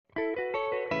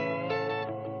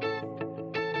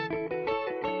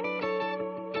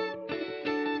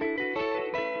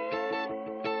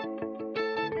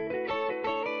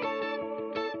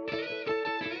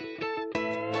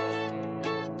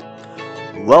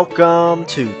Welcome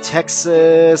to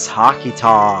Texas Hockey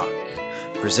Talk,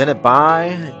 presented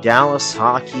by Dallas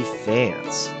Hockey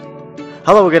Fans.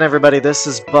 Hello again, everybody. This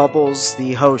is Bubbles,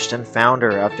 the host and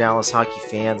founder of Dallas Hockey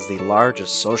Fans, the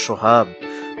largest social hub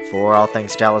for all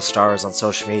things Dallas Stars on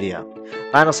social media.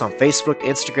 Find us on Facebook,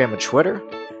 Instagram, and Twitter,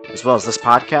 as well as this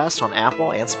podcast on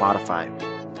Apple and Spotify.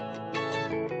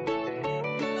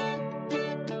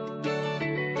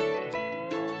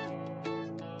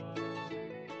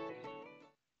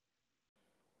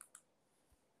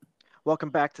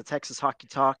 Welcome back to Texas Hockey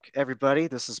Talk, everybody.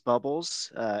 This is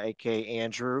Bubbles, aka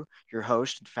Andrew, your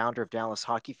host and founder of Dallas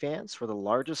Hockey Fans. We're the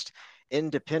largest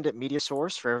independent media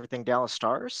source for everything Dallas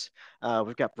Stars.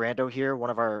 We've got Brando here,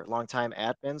 one of our longtime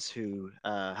admins, who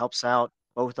helps out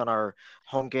both on our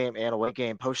home game and away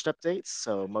game post updates.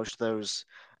 So most of those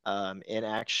in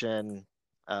action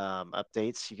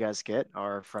updates you guys get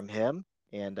are from him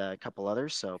and a couple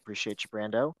others. So appreciate you,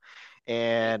 Brando.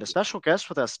 And a special guest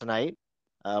with us tonight.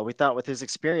 We thought with his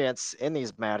experience in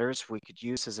these matters, we could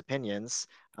use his opinions.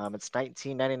 It's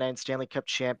 1999 Stanley Cup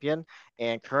champion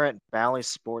and current Bally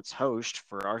Sports host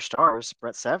for our Stars,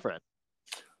 Brent Severyn.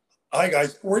 Hi,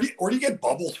 guys. Where do you get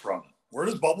Bubbles from? Where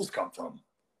does Bubbles come from?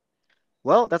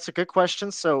 Well, that's a good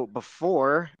question. So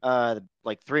before,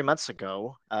 like 3 months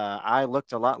ago, I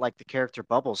looked a lot like the character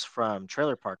Bubbles from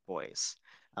Trailer Park Boys.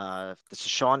 This is a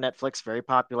show on Netflix, very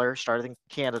popular, started in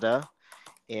Canada.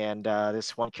 And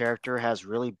this one character has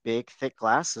really big, thick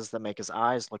glasses that make his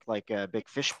eyes look like a big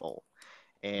fishbowl.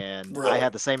 And I Really?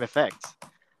 had the same effect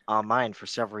on mine for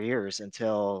several years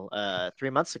until 3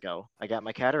 months ago. I got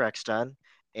my cataracts done,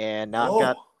 and now I've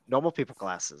got Oh, normal people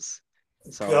glasses.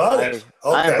 So got it.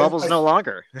 I am Okay. Bubbles no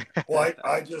longer.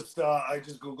 I just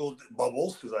Googled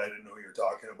Bubbles because I didn't know what you were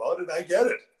talking about, and I get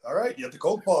it. All right, you have the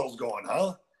Coke bottles going,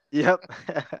 huh? Yep.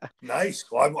 Nice.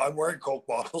 Well, I'm wearing Coke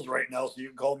bottles right now, so you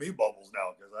can call me Bubbles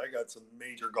now because I got some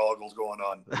major goggles going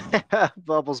on.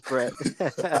 Bubbles Brett.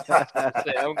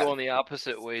 Say, I'm going the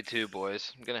opposite way too,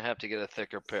 boys. I'm gonna have to get a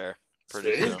thicker pair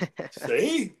pretty See? soon.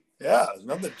 See? Yeah, there's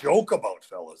nothing to joke about,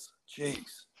 fellas.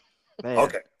 Jeez. Man.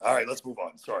 Okay. All right, let's move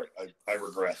on. Sorry, I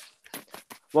regret.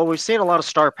 Well, we've seen a lot of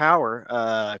star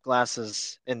power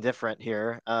glasses indifferent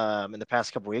here in the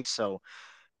past couple weeks. So,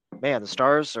 man, the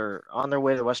Stars are on their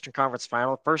way to the Western Conference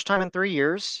Final. First time in 3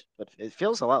 years, but it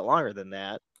feels a lot longer than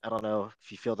that. I don't know if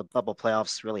you feel the bubble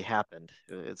playoffs really happened.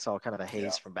 It's all kind of a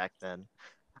haze from back then.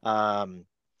 Um,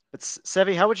 but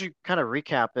Sevy, how would you kind of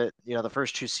recap it? You know, the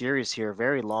first two series here,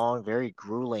 very long, very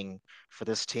grueling for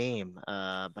this team.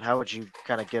 But how would you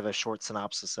kind of give a short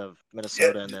synopsis of Yeah.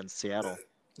 Minnesota and then Seattle?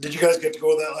 Did you guys get to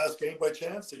go to that last game by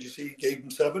chance? Did you see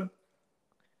Game 7?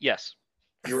 Yes.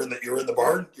 You were in the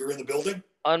barn. You were in the building.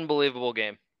 Unbelievable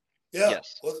game. Yeah.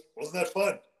 Yes. Wasn't that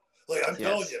fun? Like I'm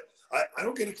telling you, I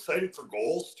don't get excited for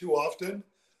goals too often,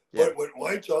 but when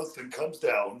White Johnston comes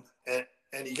down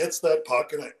and he gets that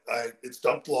puck and it's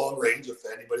dumped long range. If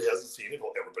anybody hasn't seen it,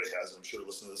 well, everybody has. I'm sure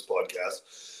listen to this podcast.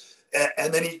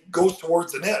 And then he goes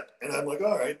towards the net, and I'm like,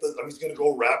 all right, he's going to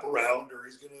go wrap around, or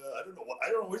he's going to, I don't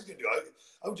know what he's going to do.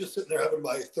 I was just sitting there having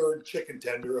my third chicken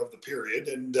tender of the period,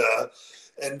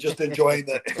 and just enjoying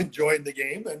the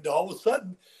game, and all of a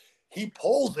sudden, he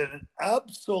pulls it and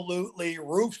absolutely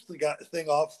roofs the thing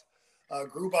off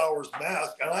Grubauer's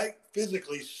mask, and I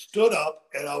physically stood up,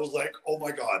 and I was like, oh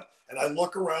my god! And I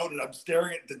look around, and I'm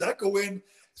staring at, did that go in?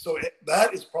 So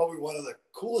that is probably one of the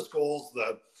coolest goals,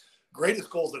 the greatest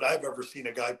goals that I've ever seen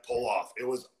a guy pull off. It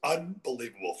was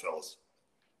unbelievable, fellas.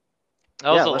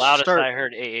 That was the loudest I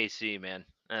heard AAC, man.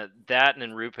 That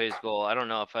and Rupe's goal. I don't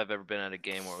know if I've ever been at a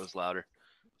game where it was louder.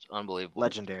 It's unbelievable.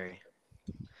 Legendary.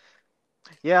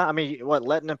 Yeah, I mean,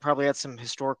 Lettinen probably had some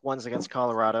historic ones against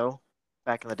Colorado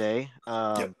back in the day.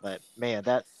 But man,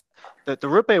 that the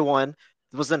Rupe one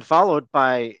was then followed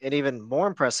by an even more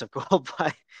impressive goal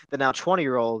by the now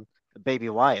 20-year-old Baby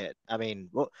Wyatt. I mean,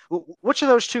 which of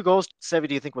those two goals, Sevy,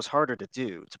 do you think was harder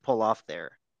to pull off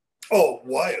there? Oh,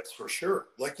 Wyatt's for sure.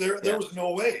 Like there was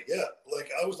no way. Yeah, like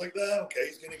I was like, okay,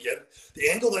 he's gonna get it. The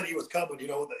angle that he was coming,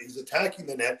 that he's attacking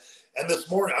the net. And this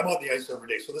morning, I'm on the ice every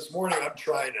day, so this morning I'm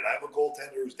trying it. I have a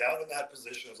goaltender who's down in that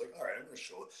position. I was like, all right, I'm gonna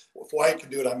show it. Well, if Wyatt can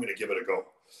do it, I'm gonna give it a go.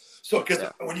 So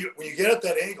because when you get at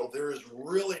that angle, there is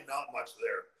really not much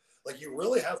there. Like you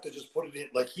really have to just put it in,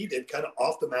 like he did, kind of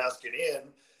off the mask and in.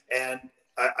 And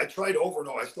I tried over and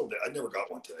over. I still did. I never got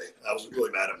one today. I was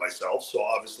really mad at myself. So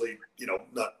obviously,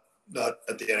 not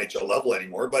at the NHL level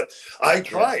anymore, but I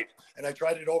tried and I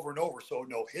tried it over and over. So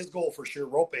no, his goal for sure.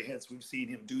 Rope hints. We've seen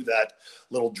him do that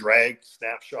little drag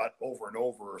snapshot over and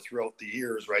over throughout the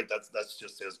years, right? That's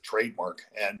just his trademark.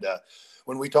 And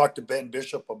when we talked to Ben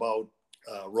Bishop about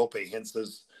Rope hints,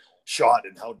 shot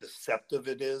and how deceptive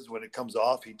it is when it comes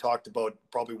off. He talked about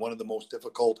probably one of the most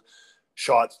difficult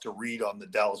shots to read on the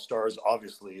Dallas Stars,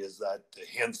 obviously, is that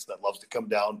Hintz that loves to come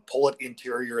down, pull it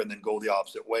interior, and then go the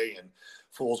opposite way, and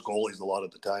fools goalies a lot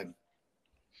of the time.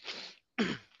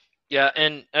 Yeah,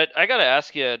 and I got to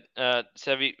ask you,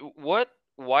 Sevy, what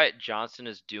Wyatt Johnston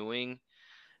is doing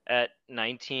at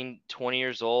 19, 20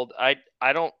 years old. I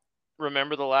don't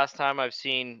remember the last time I've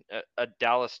seen a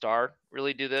Dallas Star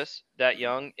really do this that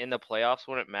young in the playoffs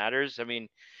when it matters. I mean,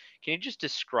 can you just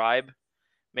describe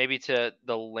maybe to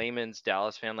the layman's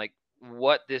Dallas fan, like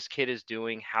what this kid is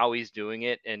doing, how he's doing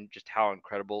it, and just how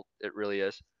incredible it really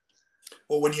is?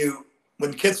 Well,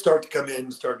 when kids start to come in,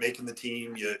 start making the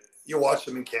team, you watch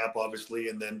them in camp, obviously,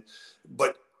 and then,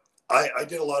 but I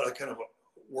did a lot of kind of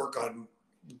work on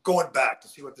going back to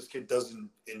see what this kid does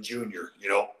in junior,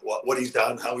 what he's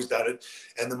done, how he's done it.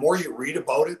 And the more you read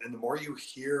about it and the more you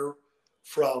hear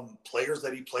from players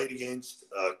that he played against,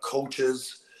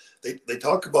 coaches, they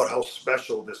talk about how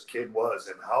special this kid was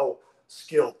and how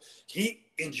skilled.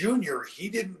 In junior, he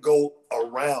didn't go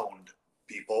around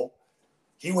people.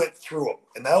 He went through them.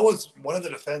 And that was one of the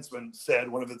defensemen said,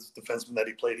 one of his defensemen that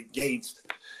he played against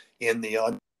in the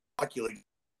hockey league,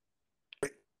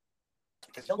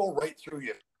 because he'll go right through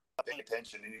you, paying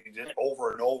attention, and he did it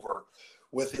over and over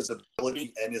with his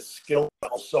ability and his skill.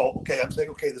 So, okay, I'm saying,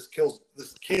 okay, this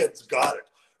kid's got it,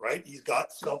 right? He's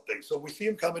got something. So we see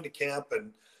him come into camp,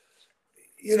 and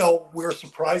we were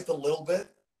surprised a little bit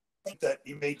that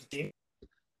he made the team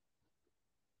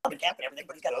in camp and everything,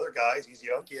 but he's got other guys. He's a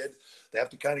young kid. They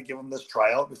have to kind of give him this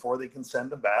tryout before they can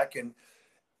send him back. And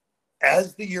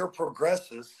as the year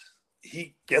progresses,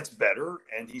 he gets better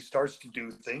and he starts to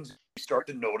do things. You start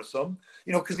to notice him,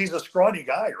 because he's a scrawny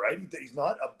guy, right? He's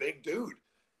not a big dude,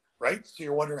 right? So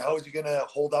you're wondering, how is he going to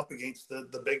hold up against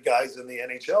the big guys in the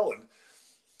NHL? And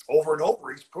over,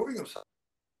 he's proving himself.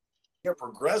 As the year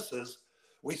progresses,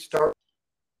 we start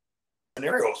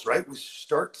scenarios, right? We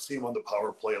start to see him on the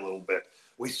power play a little bit.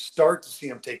 We start to see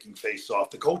him taking face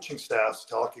off. The coaching staff's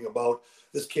talking about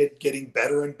this kid getting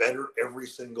better and better every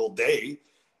single day.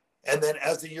 And then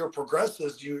as the year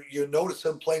progresses, you notice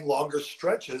him playing longer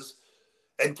stretches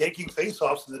and taking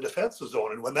faceoffs in the defensive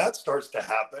zone. And when that starts to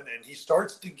happen and he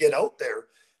starts to get out there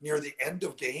near the end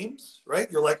of games, right?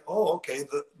 You're like, oh, okay,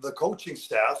 the coaching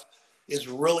staff is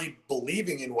really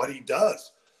believing in what he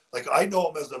does. Like, I know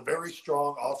him as a very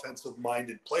strong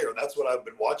offensive-minded player. That's what I've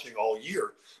been watching all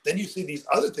year. Then you see these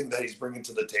other things that he's bringing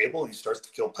to the table. He starts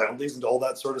to kill penalties and all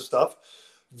that sort of stuff.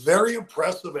 Very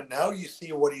impressive. And now you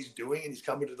see what he's doing, and he's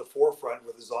coming to the forefront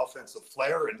with his offensive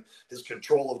flair and his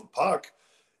control of the puck.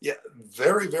 Yeah,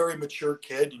 very, very mature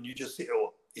kid. And you just see,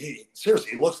 he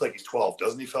looks like he's 12,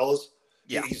 doesn't he, fellas?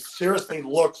 Yeah. He seriously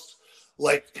looks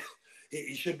like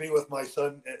he should be with my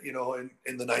son,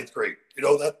 in the ninth grade.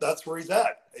 That's where he's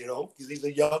at, because he's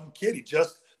a young kid. He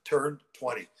just turned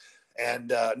 20. And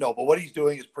but what he's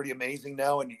doing is pretty amazing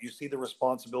now. And you see the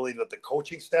responsibility that the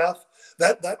coaching staff,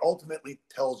 that ultimately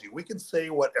tells you. We can say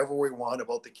whatever we want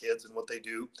about the kids and what they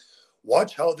do.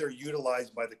 Watch how they're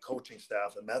utilized by the coaching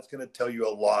staff. And that's going to tell you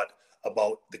a lot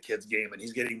about the kid's game. And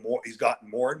he's gotten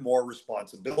more and more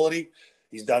responsibility.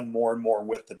 He's done more and more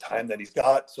with the time that he's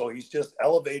got. So he's just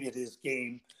elevated his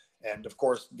game. And, of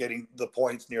course, getting the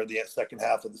points near the second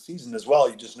half of the season as well,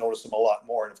 you just notice him a lot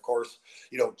more. And, of course,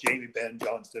 Jamie Benn,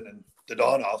 Johnston, and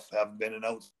Dadonov have been an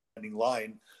outstanding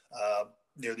line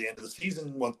near the end of the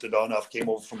season once Dadonov came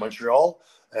over from Montreal.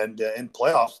 And in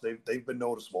playoffs, they've been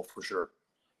noticeable for sure.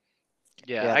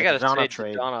 Yeah, I got to say,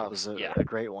 trade Dadonov was a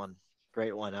great one.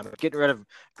 Great one. I'm getting rid of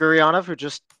Gurionov, who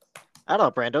just, I don't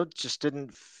know, Brando just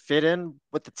didn't fit in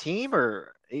with the team,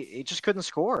 or he just couldn't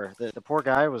score. The poor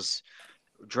guy was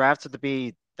drafted to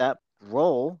be that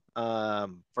role,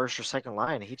 first or second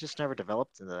line. He just never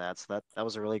developed into that. So that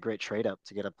was a really great trade up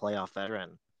to get a playoff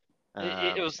veteran.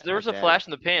 There was a flash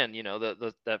in the pan,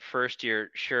 that first year,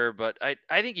 sure, but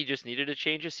I think he just needed a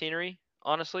change of scenery,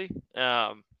 honestly.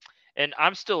 And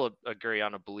I'm still a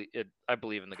Gurianov I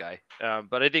believe in the guy,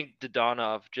 but I think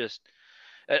Dadonov just.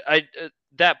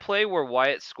 That play where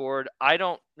Wyatt scored,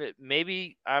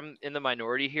 maybe I'm in the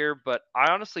minority here, but I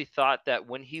honestly thought that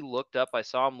when he looked up, I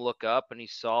saw him look up and he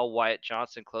saw Wyatt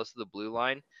Johnston close to the blue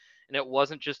line, and it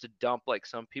wasn't just a dump like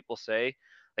some people say.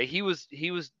 Like he was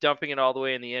dumping it all the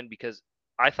way in the end because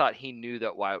I thought he knew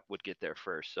that Wyatt would get there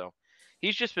first. So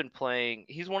he's just been playing.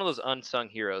 He's one of those unsung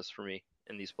heroes for me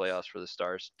in these playoffs for the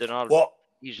Stars.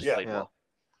 He's just played well.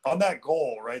 on that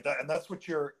goal, right? And that's what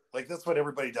that's what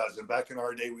everybody does. And back in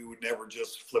our day, we would never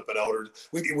just flip it out, or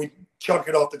we chunk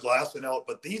it off the glass and out.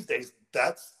 But these days,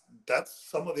 that's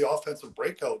some of the offensive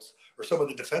breakouts or some of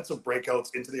the defensive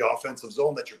breakouts into the offensive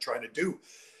zone that you're trying to do.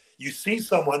 You see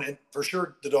someone, and for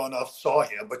sure Dadonov saw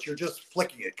him, but you're just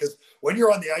flicking it, because when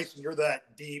you're on the ice and you're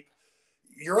that deep,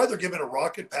 you're either giving a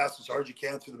rocket pass as hard as you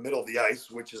can through the middle of the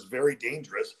ice, which is very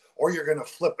dangerous, or you're going to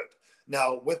flip it.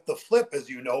 Now, with the flip, as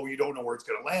you don't know where it's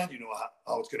going to land. You know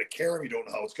how it's going to carry him. You don't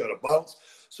know how it's going to bounce.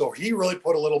 So he really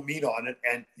put a little meat on it,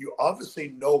 and you obviously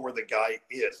know where the guy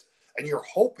is, and you're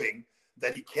hoping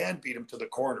that he can beat him to the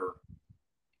corner.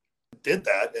 Did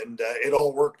that, and it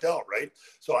all worked out, right?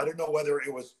 So I don't know whether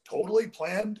it was totally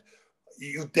planned.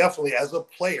 You definitely, as a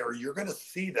player, you're going to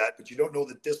see that, but you don't know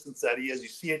the distance that he is. You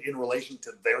see it in relation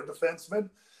to their defenseman,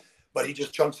 but he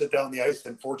just chunks it down the ice,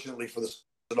 and fortunately for this,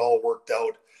 it all worked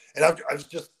out. And I was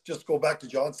just go back to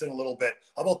Johnston a little bit.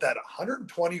 How about that?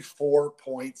 124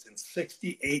 points in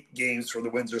 68 games for the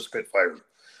Windsor Spitfires.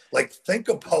 Like, think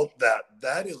about that.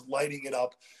 That is lighting it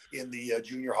up in the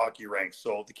junior hockey ranks.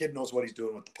 So the kid knows what he's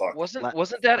doing with the puck.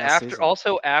 Wasn't that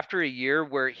after a year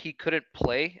where he couldn't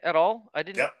play at all? I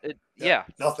didn't. Yeah,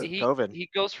 nothing. COVID. He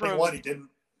goes from he didn't.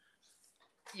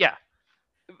 Yeah,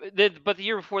 but the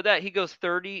year before that, he goes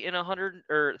 30 in 100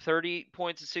 or 30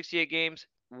 points in 68 games.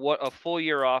 What a full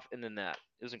year off, and then that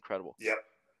it was incredible. Yep.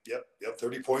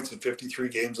 30 points in 53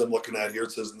 games. I'm looking at here.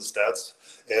 It says in the stats,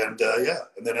 and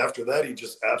and then after that, he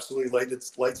just absolutely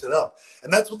lights it up.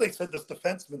 And that's what they said. This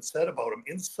defenseman said about him: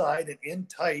 inside and in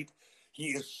tight, he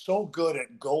is so good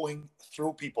at going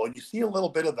through people, and you see a little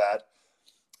bit of that.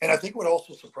 And I think what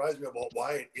also surprised me about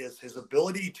Wyatt is his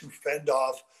ability to fend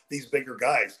off these bigger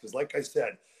guys. Because, like I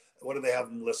said, what do they have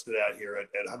him listed at here at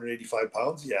 185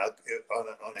 pounds? Yeah, on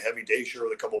a heavy day, sure,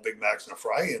 with a couple of Big Macs and a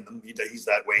fry in them, he's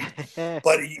that weight.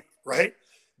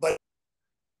 But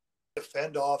to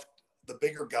fend off the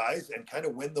bigger guys and kind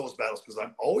of win those battles, because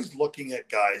I'm always looking at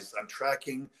guys. I'm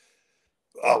tracking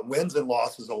wins and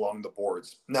losses along the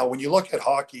boards. Now, when you look at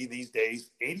hockey these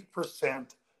days,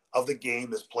 80% of the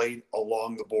game is played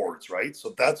along the boards, right?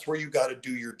 So that's where you got to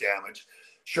do your damage.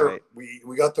 Sure, right.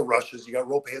 we got the rushes. You got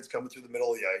rope heads coming through the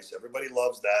middle of the ice. Everybody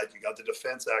loves that. You got the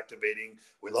defense activating.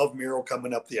 We love Miro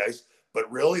coming up the ice. But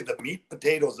really, the meat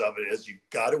potatoes of it is you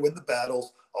got to win the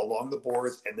battles along the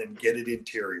boards and then get it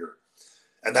interior.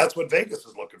 And that's what Vegas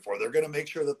is looking for. They're going to make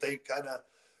sure that they kind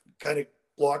of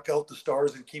block out the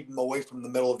Stars and keep them away from the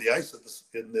middle of the ice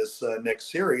in this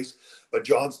next series. But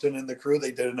Johnston and the crew,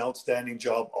 they did an outstanding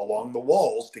job along the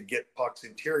walls to get pucks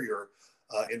interior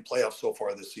in playoffs so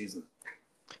far this season.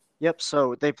 Yep.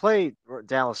 So they play,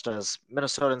 Dallas does,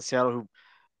 Minnesota and Seattle, who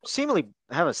seemingly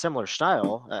have a similar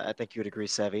style. I think you would agree,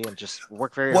 Sevy, and just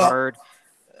work very hard.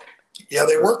 Yeah,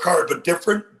 they work hard, but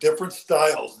different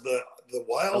styles. The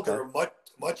Wild are a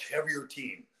much heavier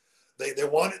team. They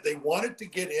wanted to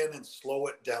get in and slow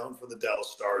it down for the Dallas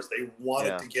Stars. They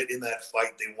wanted to get in that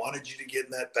fight. They wanted you to get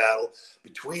in that battle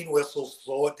between whistles,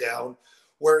 slow it down.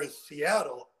 Whereas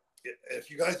Seattle, if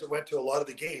you guys went to a lot of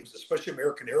the games, especially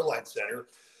American Airlines Center,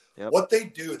 what they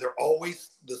do,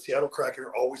 the Seattle Kraken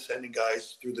are always sending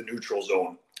guys through the neutral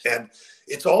zone. And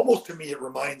it's almost, to me, it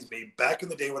reminds me, back in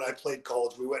the day when I played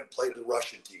college, we went and played the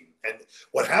Russian team. And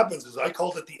what happens is I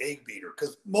called it the egg beater,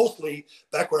 because mostly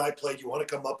back when I played, you want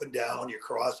to come up and down, you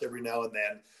cross every now and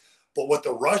then. But what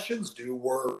the Russians do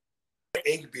were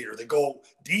egg beater. They go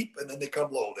deep and then they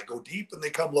come low. They go deep and they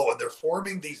come low. And they're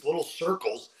forming these little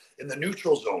circles in the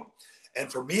neutral zone.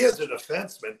 And for me as a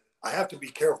defenseman, I have to be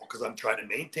careful, because I'm trying to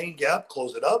maintain gap,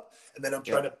 close it up, and then I'm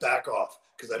trying to back off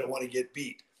because I don't want to get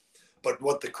beat. But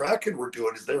what the Kraken were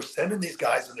doing is they're sending these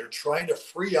guys and they're trying to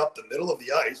free up the middle of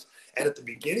the ice. And at the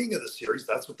beginning of the series,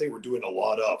 that's what they were doing a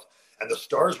lot of. And the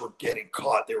Stars were getting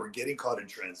caught. They were getting caught in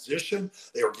transition.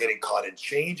 They were getting caught in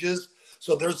changes.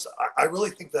 So I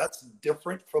really think that's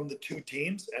different from the two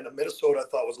teams. And Minnesota, I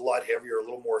thought, was a lot heavier, a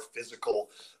little more physical,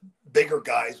 bigger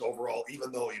guys overall,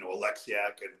 even though,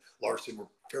 Alexiak and Larson were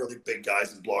fairly big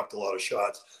guys and blocked a lot of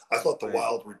shots. I thought the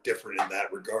Wild were different in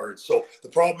that regard. So the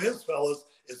problem is, fellas,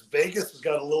 is Vegas has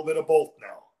got a little bit of both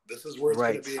now. This is where it's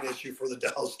going to be an issue for the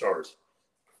Dallas Stars.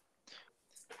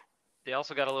 They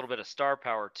also got a little bit of star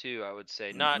power too, I would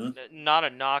say. Not a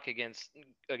knock against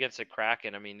the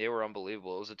Kraken. I mean, they were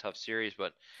unbelievable. It was a tough series,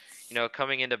 but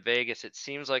coming into Vegas, it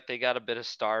seems like they got a bit of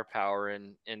star power,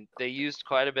 and they used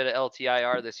quite a bit of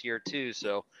LTIR this year too.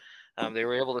 So they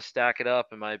were able to stack it up,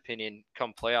 in my opinion,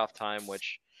 come playoff time.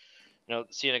 Which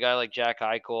seeing a guy like Jack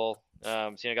Eichel,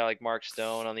 seeing a guy like Mark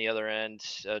Stone on the other end,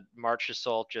 Mark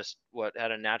Chassault just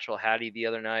had a natural Hattie the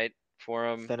other night for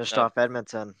him. Finished off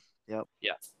Edmonton. Yep.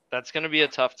 Yeah. That's going to be a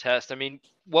tough test. I mean,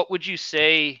 what would you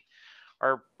say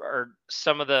are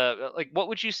some of the, like, what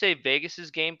would you say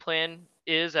Vegas's game plan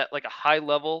is at like a high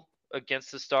level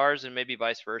against the Stars, and maybe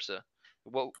vice versa?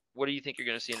 What do you think you're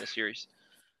going to see in the series?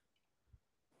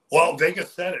 Well,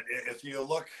 Vegas said it. If you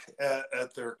look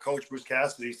at their coach, Bruce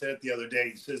Cassidy, he said it the other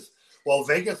day. He says, well,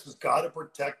 Vegas has got to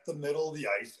protect the middle of the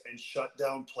ice and shut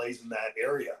down plays in that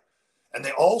area. And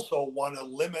they also want to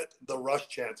limit the rush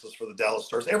chances for the Dallas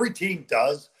Stars. Every team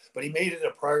does, but he made it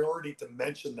a priority to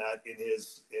mention that in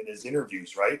his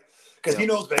interviews, right? Because he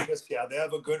knows Vegas, they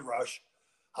have a good rush.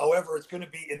 However, it's going to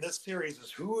be in this series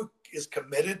is who is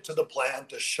committed to the plan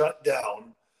to shut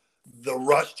down the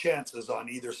rush chances on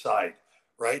either side.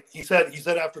 Right? He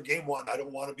said after game one, I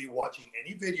don't want to be watching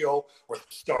any video where the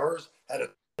Stars had a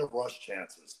ton of rush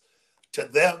chances. To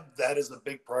them, that is a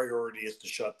big priority, is to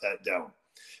shut that down.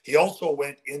 He also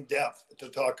went in depth to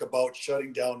talk about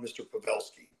shutting down Mr.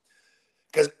 Pavelski.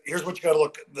 Because here's what you got to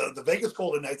look at. The Vegas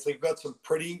Golden Knights, they've got some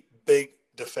pretty big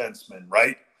defensemen,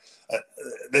 right?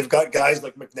 They've got guys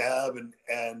like McNabb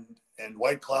and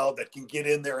White Cloud that can get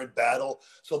in there and battle.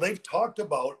 So they've talked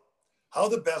about how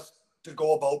the best to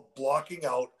go about blocking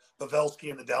out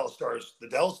Pavelski and the Dallas Stars. The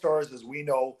Dallas Stars, as we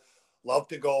know, love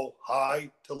to go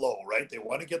high to low, right? They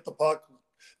want to get the puck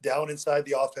down inside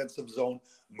the offensive zone,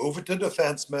 move it to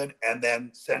defensemen, and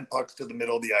then send pucks to the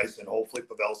middle of the ice. And hopefully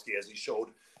Pavelski, as he showed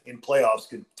in playoffs,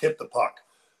 can tip the puck.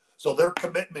 So their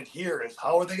commitment here is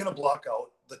how are they going to block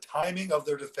out the timing of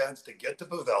their defense to get to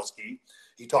Pavelski.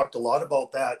 He talked a lot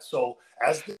about that. So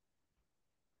as they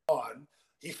go on,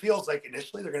 he feels like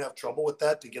initially they're going to have trouble with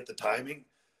that to get the timing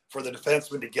for the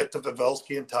defenseman to get to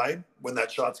Pavelski in time when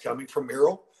that shot's coming from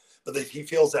Miro. But he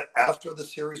feels that after the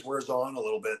series wears on a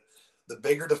little bit, the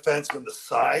bigger defenseman, the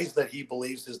size that he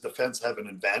believes his defense have an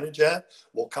advantage at,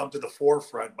 will come to the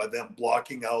forefront by them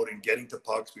blocking out and getting to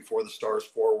pucks before the Stars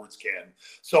forwards can.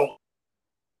 So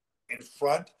in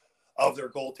front of their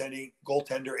goaltender,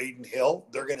 Aiden Hill,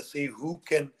 they're going to see who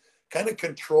can kind of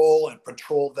control and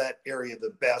patrol that area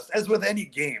the best, as with any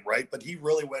game, right? But he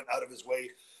really went out of his way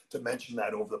to mention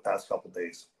that over the past couple of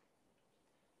days.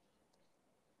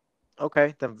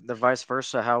 Okay, then the vice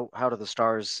versa. How do the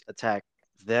Stars attack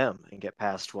them and get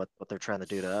past what they're trying to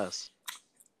do to us?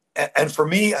 And for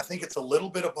me, I think it's a little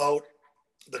bit about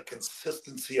the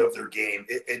consistency of their game.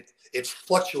 It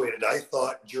fluctuated, I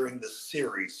thought, during the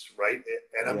series, right?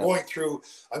 And I'm going through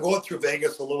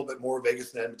Vegas a little bit more,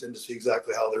 Vegas and Edmonton, to see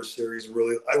exactly how their series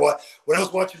really. When I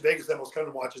was watching Vegas, I was kind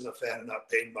of watching as a fan and not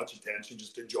paying much attention,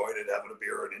 just enjoying it, having a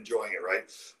beer and enjoying it,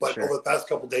 right? But over the past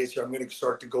couple of days here, I'm going to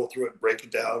start to go through it and break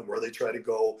it down where they try to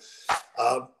go.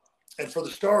 And for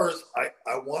the Stars,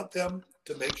 I want them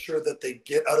to make sure that they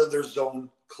get out of their zone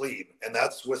clean, and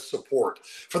that's with support.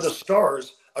 For the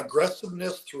Stars,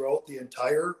 aggressiveness throughout the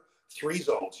entire three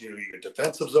zones. You got your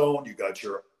defensive zone, you got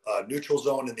your neutral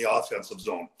zone, and the offensive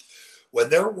zone. When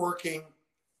they're working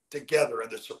together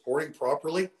and they're supporting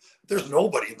properly, there's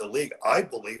nobody in the league, I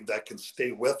believe, that can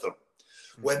stay with them.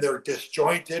 When they're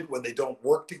disjointed, when they don't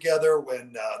work together,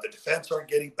 when the defense aren't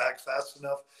getting back fast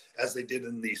enough, as they did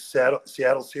in the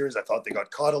Seattle series, I thought they got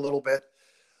caught a little bit.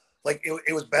 Like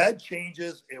it was bad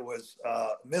changes. It was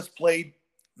misplayed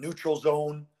neutral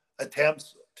zone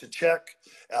attempts to check.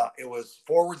 It was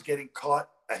forwards getting caught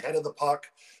ahead of the puck.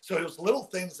 So it was little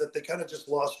things that they kind of just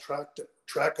lost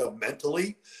track of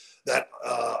mentally that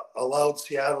allowed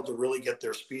Seattle to really get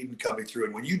their speed and coming through.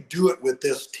 And when you do it with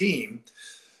this team,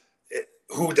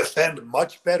 who defend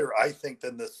much better, I think,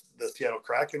 than the Seattle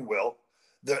Kraken will,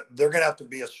 they're going to have to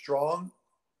be a strong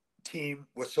team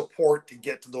with support to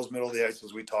get to those middle of the ice,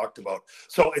 as we talked about.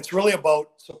 So it's really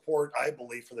about support, I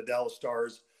believe, for the Dallas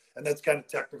Stars. And that's kind of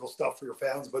technical stuff for your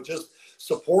fans, but just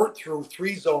support through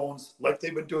three zones like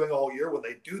they've been doing all year. When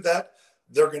they do that,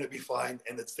 they're going to be fine.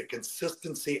 And it's the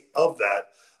consistency of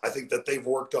that, I think, that they've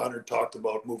worked on or talked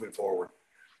about moving forward.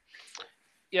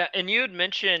 Yeah, and you had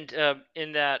mentioned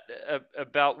in that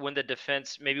about when the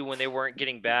defense, maybe when they weren't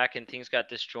getting back and things got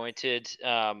disjointed,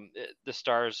 the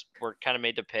Stars were kind of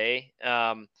made to pay.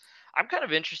 I'm kind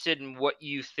of interested in what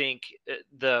you think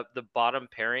the bottom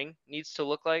pairing needs to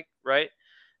look like, right?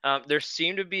 There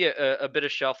seemed to be a bit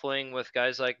of shuffling with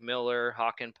guys like Miller,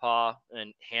 Hakanpää,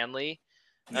 and Hanley.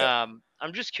 Yeah.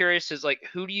 I'm just curious, is like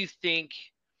who do you think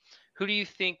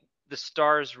the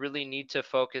Stars really need to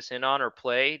focus in on or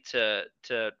play to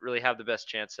really have the best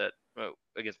chance at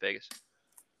against Vegas?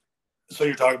 So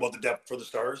you're talking about the depth for the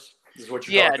Stars? Is what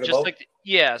you're talking just about? like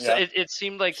So it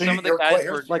seemed like So some of the guys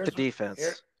were like the defense.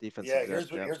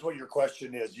 Here's what your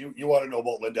question is. You want to know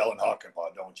about Lindell and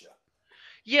Hakanpää, don't you?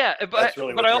 Yeah, That's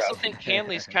really but what I you're also asking. think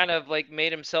Hanley's kind of like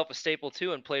made himself a staple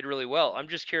too and played really well. I'm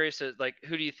just curious, like,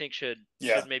 who do you think should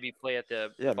maybe play at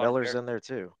the Yeah, bottom Miller's pair? in there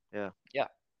too. Yeah. Yeah.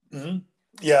 Mm-hmm.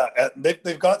 Yeah,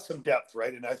 they've got some depth,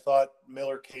 right? And I thought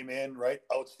Miller came in, right?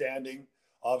 Outstanding.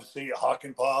 Obviously,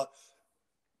 Hockenpah.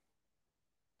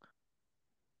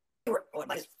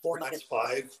 -4,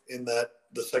 -5 in that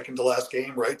the second to last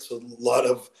game, right? So a lot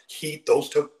of heat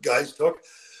those guys took.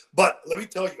 But let me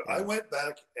tell you, I went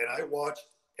back and I watched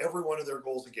every one of their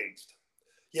goals against.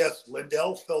 Yes,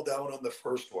 Lindell fell down on the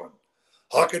first one.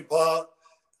 Hockenpah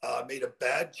made a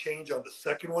bad change on the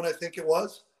second one, I think it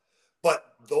was.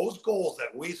 But those goals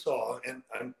that we saw, and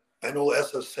I know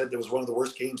Essa said it was one of the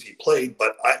worst games he played,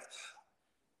 but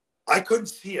I couldn't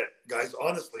see it, guys,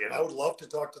 honestly. And I would love to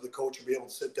talk to the coach and be able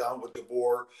to sit down with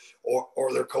DeBoer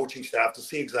or their coaching staff to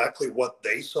see exactly what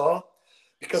they saw.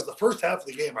 Because the first half of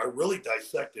the game, I really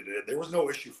dissected it. There was no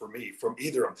issue for me from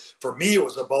either of them. For me, it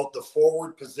was about the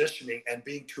forward positioning and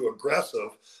being too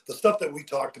aggressive. The stuff that we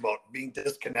talked about, being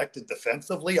disconnected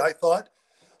defensively, I thought.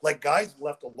 Like guys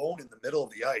left alone in the middle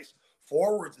of the ice.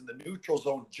 Forwards in the neutral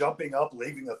zone jumping up,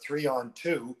 leaving a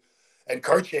 3-on-2. And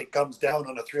Cartier comes down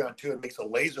on a 3-on-2 and makes a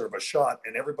laser of a shot,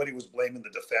 and everybody was blaming the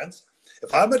defense.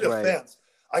 If I'm a defense,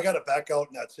 I got to back out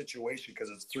in that situation because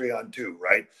it's 3-on-2,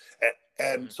 right?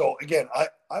 And so, again,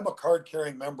 I'm a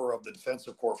card-carrying member of the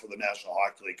defensive corps for the National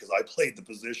Hockey League because I played the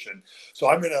position. So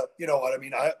I'm going to, you know what I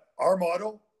mean? Our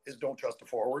motto is don't trust a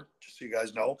forward, just so you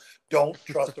guys know. Don't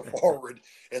trust a forward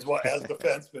is what, as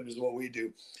defensemen, is what we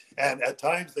do. And at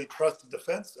times they trusted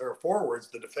defense or forwards,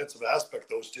 the defensive aspect,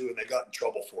 those two, and they got in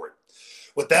trouble for it.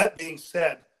 With that being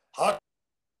said,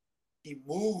 he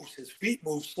moves, his feet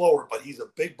move slower, but he's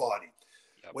a big body.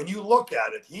 Yep. When you look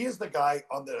at it, he is the guy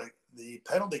on the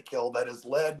penalty kill that has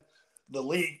led the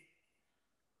league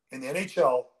in the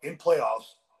NHL in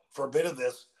playoffs for a bit of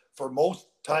this for most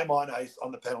time on ice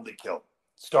on the penalty kill.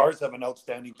 Stars have an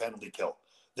outstanding penalty kill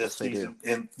this season.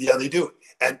 And yeah, they do.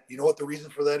 And you know what the reason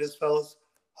for that is, fellas?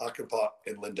 Hockenpah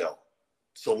and Lindell.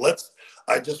 So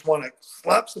I just want to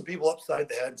slap some people upside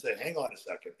the head and say, hang on a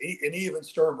second. And even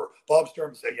Bob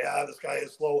Sturm said, yeah, this guy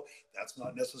is slow. That's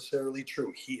not necessarily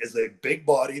true. He is a big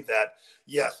body that,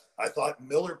 yes, I thought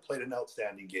Miller played an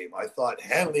outstanding game. I thought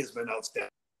Hanley has been outstanding.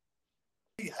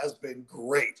 He has been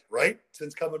great, right?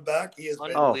 Since coming back, he has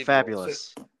been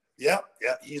fabulous. Yeah,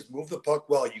 he's moved the puck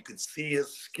well. You can see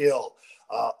his skill.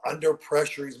 Under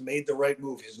pressure, he's made the right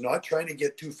move. He's not trying to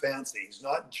get too fancy. He's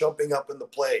not jumping up in the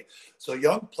play. So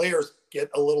young players get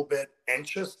a little bit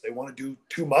anxious. They want to do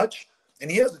too much,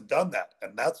 and he hasn't done that.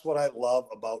 And that's what I love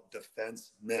about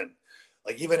defensemen.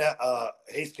 Like even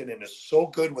Heiskanen is so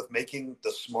good with making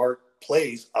the smart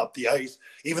plays up the ice,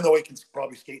 even though he can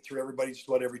probably skate through everybody just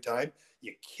about every time.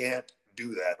 You can't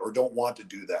do that or don't want to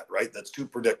do that, right? That's too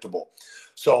predictable.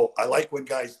 So I like when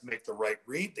guys make the right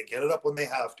read. They get it up when they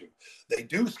have to. They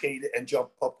do skate and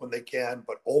jump up when they can,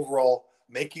 but overall,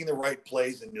 making the right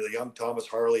plays, and the young Thomas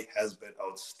Harley has been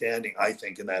outstanding, I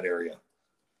think, in that area.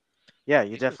 Yeah,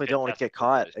 you definitely don't want to get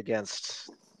caught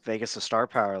against Vegas' star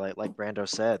power, like Brando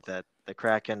said, that the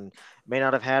Kraken may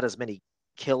not have had as many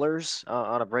killers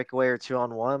on a breakaway or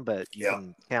 2-on-1, but you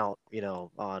can count,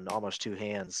 on almost two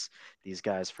hands these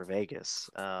guys for Vegas.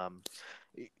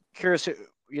 Curious,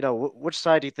 which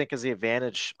side do you think is the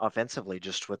advantage offensively,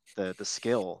 just with the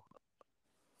skill?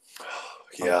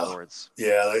 Yeah,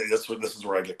 this is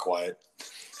where I get quiet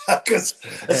because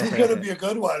this is going to be a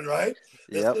good one, right?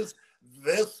 This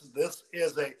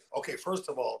is okay. First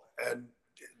of all, and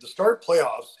to start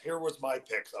playoffs, here was my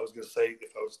picks. I was going to say,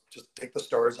 if I was just take the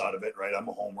Stars out of it, right? I'm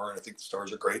a homer, and I think the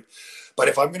Stars are great. But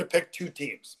if I'm going to pick two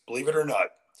teams, believe it or not,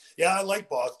 yeah, I like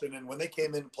Boston. And when they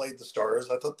came in and played the Stars,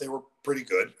 I thought they were pretty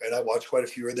good, and I watched quite a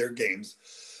few of their games.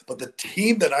 But the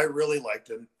team that I really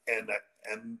liked, and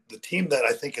the team that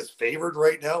I think is favored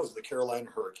right now, is the Carolina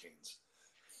Hurricanes.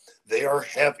 They are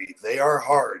heavy. They are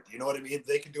hard. You know what I mean?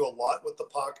 They can do a lot with the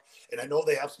puck. And I know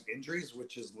they have some injuries,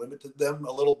 which has limited them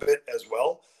a little bit as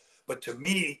well. But to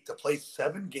me, to play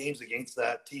 7 games against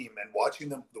that team and watching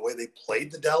them the way they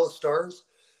played the Dallas Stars,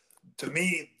 to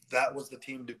me, that was the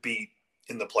team to beat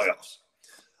in the playoffs.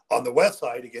 On the West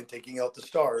side, again, taking out the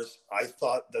Stars, I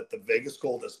thought that the Vegas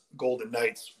Golden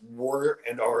Knights were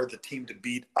and are the team to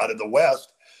beat out of the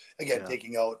West. Again,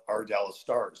 taking out our Dallas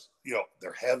Stars.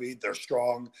 They're heavy, they're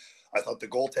strong. I thought the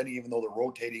goaltending, even though they're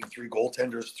rotating 3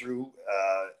 goaltenders through,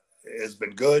 has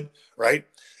been good, right?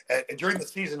 And during the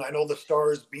season, I know the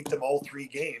Stars beat them all 3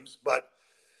 games, but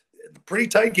pretty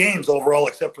tight games overall,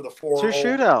 except for the 4. 2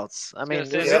 shootouts. I mean,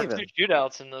 there's 2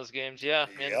 shootouts in those games. Yeah,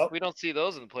 man, we don't see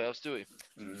those in the playoffs, do we?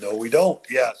 No, we don't.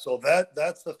 Yeah, so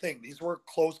that's the thing. These were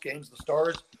close games. The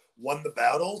Stars won the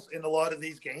battles in a lot of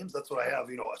these games. That's what I have.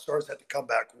 Stars had to come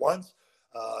back once.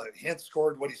 Hintz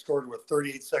scored what he scored with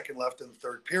 38 seconds left in the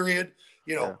third period.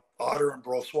 Otter and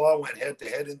Brossois went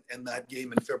head-to-head in that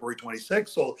game in February 26th.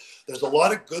 So there's a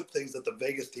lot of good things that the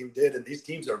Vegas team did, and these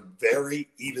teams are very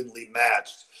evenly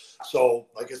matched. So,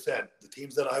 like I said, the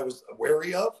teams that I was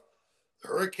wary of, the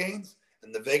Hurricanes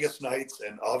and the Vegas Knights,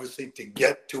 and obviously to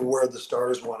get to where the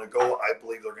Stars want to go, I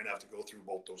believe they're going to have to go through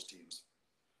both those teams.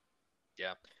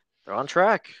 Yeah. They're on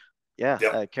track. Yeah,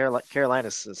 yep.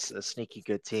 Carolina's a sneaky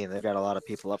good team. They've got a lot of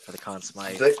people up for the Conn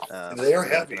Smythe. They are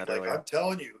heavy. Like I'm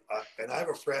telling you, and I have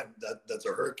a friend that's a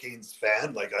Hurricanes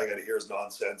fan. Like I got to hear his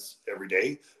nonsense every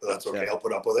day, but that's okay. Yeah. I'll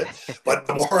put up with it. But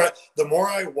the more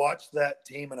I watched that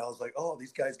team, and I was like, oh,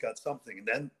 these guys got something.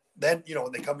 And then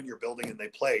when they come in your building and they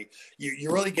play,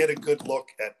 you really get a good look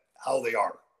at how they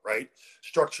are. Right?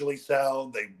 Structurally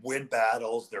sound. They win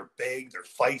battles. They're big. They're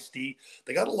feisty.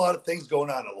 They got a lot of things going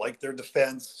on. I like their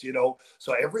defense,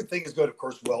 so everything is good. Of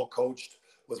course, well coached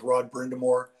with Rod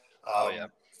Brindamore.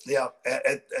 Yeah.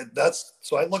 And that's,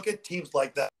 so I look at teams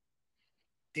like that,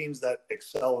 teams that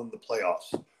excel in the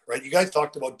playoffs, right? You guys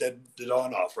talked about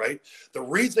Dadonov, right? The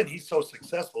reason he's so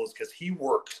successful is because he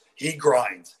works, he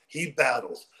grinds, he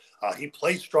battles, he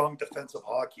plays strong defensive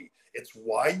hockey. It's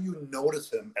why you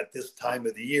notice him at this time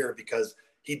of the year, because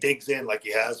he digs in like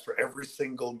he has for every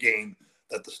single game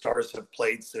that the Stars have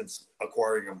played since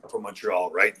acquiring him from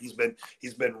Montreal, right? He's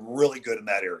been really good in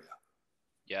that area.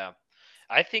 Yeah.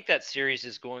 I think that series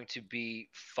is going to be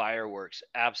fireworks,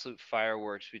 absolute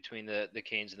fireworks between the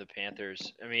Canes and the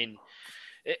Panthers. I mean,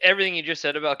 everything you just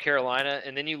said about Carolina,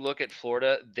 and then you look at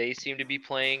Florida, they seem to be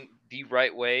playing the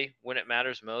right way when it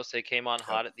matters most. They came on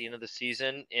hot at the end of the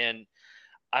season, and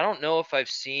I don't know if I've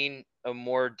seen a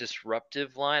more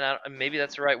disruptive line. Maybe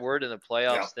that's the right word in the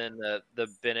playoffs than the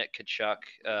Bennett Kachuk.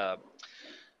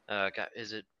 God,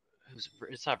 is it?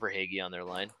 It's not Verhaeghe on their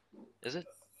line, is it?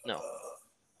 No.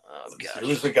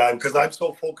 Who's the guy? Because I'm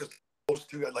so focused on those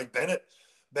two. Like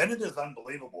Bennett is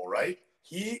unbelievable, right?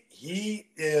 He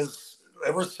is,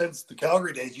 ever since the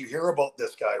Calgary days, you hear about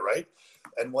this guy, right?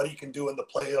 And what he can do in the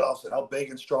playoffs and how big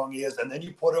and strong he is. And then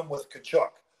you put him with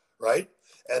Kachuk, right?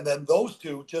 And then those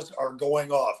two just are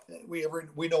going off. We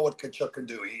know what Kachuk can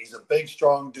do. He's a big,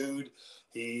 strong dude.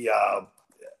 He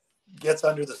gets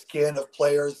under the skin of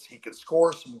players. He can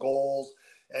score some goals,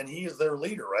 and he is their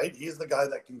leader, right? He's the guy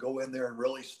that can go in there and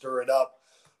really stir it up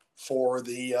for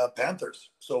the Panthers.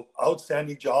 So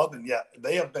outstanding job, and yeah,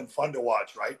 they have been fun to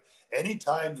watch, right?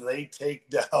 Anytime they take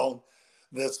down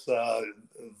this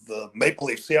the Maple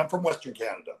Leafs. See, I'm from Western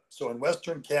Canada, so in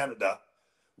Western Canada,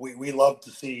 we love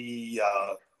to see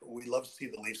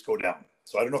the Leafs go down.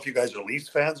 So I don't know if you guys are Leafs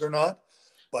fans or not,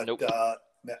 but nope.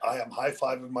 I am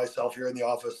high-fiving myself here in the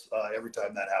office every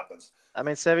time that happens. I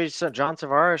mean, Sevy, John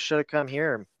Tavares should have come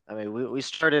here. I mean, we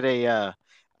started that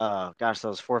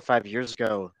was 4 or 5 years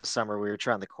ago, the summer we were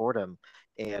trying to court him.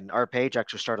 And our page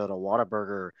actually started a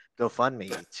Whataburger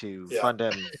GoFundMe to fund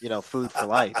him, food for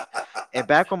life. And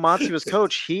back when Monty was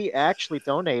coach, he actually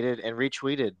donated and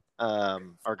retweeted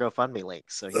our GoFundMe link.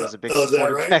 So he was a big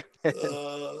supporter. Right? Back then.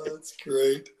 That's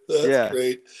great. That's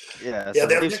great. Yeah. So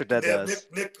the Leafs are dead.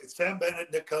 Sam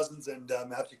Bennett, Nick Cousins, and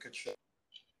Matthew Kachuk.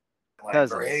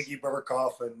 Verhaeghe,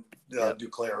 Burkhoff, and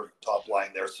Duclair top line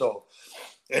there. So,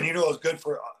 and it was good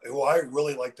for who I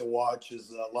really like to watch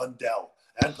is Lundell.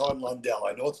 Anton Lundell.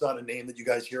 I know it's not a name that you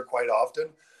guys hear quite often,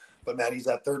 but man, he's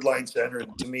that third line center.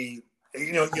 And to me,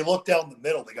 you look down the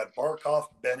middle, they got Barkov,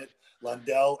 Bennett,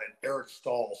 Lundell, and Eric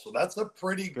Stahl. So that's a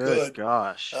pretty good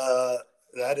gosh.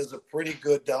 That is a pretty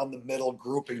good down the middle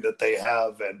grouping that they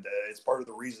have. And it's part of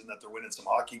the reason that they're winning some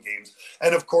hockey games.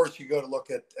 And of course, you got to look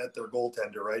at their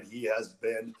goaltender, right? He has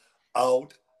been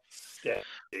outstanding.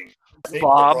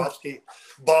 Bob, as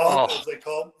they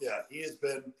call him. Yeah, he's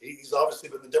obviously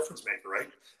been the difference maker, right?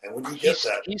 And when you get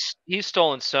he's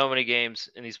stolen so many games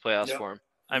in these playoffs for him.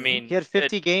 I mean, he had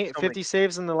 50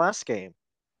 saves in the last game.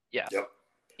 Yeah. Yep.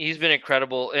 He's been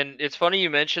incredible, and it's funny you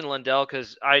mentioned Lundell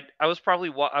because I was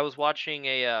watching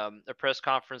a press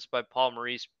conference by Paul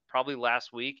Maurice probably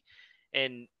last week,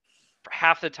 and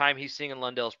half the time he's singing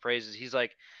Lundell's praises. He's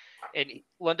like, and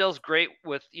Lundell's great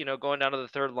with going down to the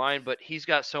third line, but he's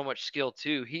got so much skill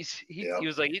too. He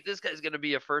was like, this guy's gonna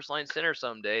be a first line center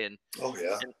someday, and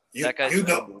that guy's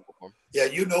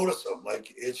you notice him,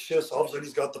 like it's just all of a sudden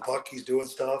he's got the puck, he's doing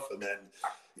stuff, and then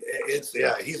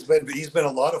he's been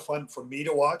a lot of fun for me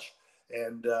to watch,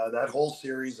 and that whole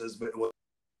series has been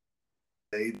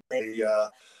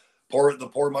the poor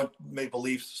Maple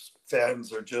Leafs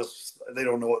fans are just they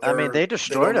don't know what they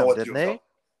destroyed him, didn't they?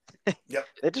 Yep.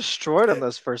 They destroyed them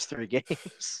those first 3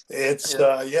 games. It's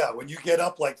when you get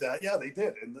up like that, they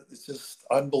did, and it's just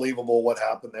unbelievable what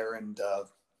happened there. And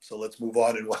so let's move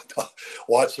on and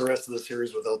watch the rest of the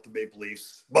series without the Maple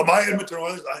Leafs. But my Edmonton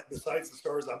Oilers, besides the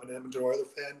Stars, I'm an Edmonton Oilers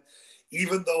fan.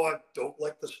 Even though I don't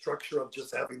like the structure of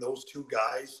just having those two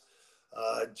guys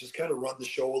just kind of run the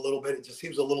show a little bit, it just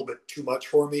seems a little bit too much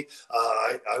for me.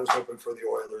 I was hoping for the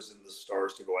Oilers and the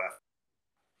Stars to go after.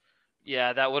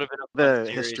 Yeah, that would have been a fun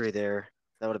series. History there.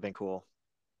 That would have been cool.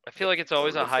 I feel like it's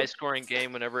always a high-scoring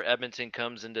game whenever Edmonton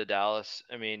comes into Dallas.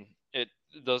 I mean,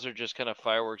 those are just kind of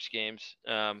fireworks games.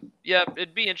 Yeah,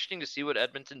 it'd be interesting to see what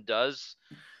Edmonton does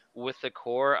with the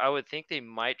core. I would think they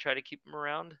might try to keep them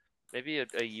around maybe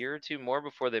a year or two more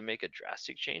before they make a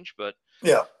drastic change. But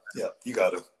yeah, you got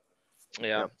to.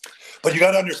 Yeah. But you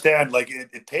got to understand, like,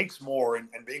 it takes more, and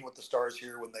being with the Stars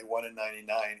here when they won in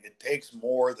 '99, it takes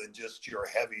more than just your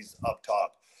heavies up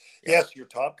top. Yeah. Yes, your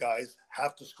top guys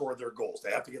have to score their goals.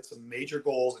 They have to get some major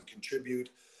goals and contribute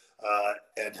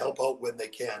and help out when they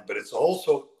can. But it's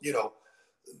also,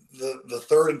 the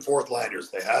third and fourth liners.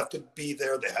 They have to be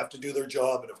there. They have to do their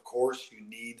job. And, of course, you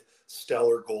need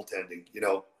stellar goaltending. You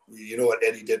know what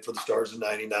Eddie did for the Stars in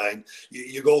 '99.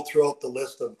 You go throughout the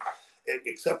list of,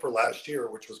 except for last year,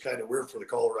 which was kind of weird for the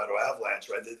Colorado Avalanche,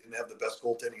 right? They didn't have the best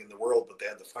goaltending in the world, but they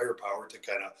had the firepower to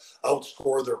kind of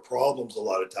outscore their problems a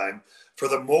lot of time. For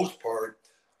the most part,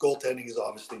 goaltending is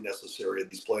obviously necessary in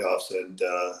these playoffs, and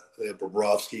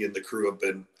Bobrovsky and the crew have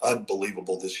been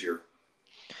unbelievable this year.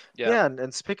 Yeah,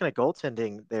 and speaking of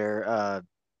goaltending there,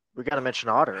 we got to mention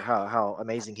Otter, how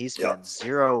amazing he's been.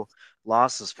 0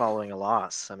 losses following a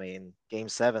loss. I mean, Game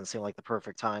 7 seemed like the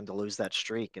perfect time to lose that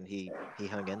streak, and he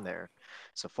hung in there.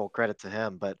 So full credit to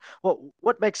him. But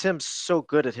what makes him so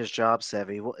good at his job,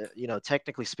 Sevy? Well,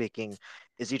 technically speaking,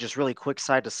 is he just really quick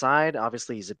side to side?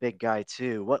 Obviously, he's a big guy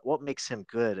too. What makes him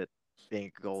good at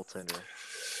being a goaltender?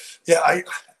 Yeah,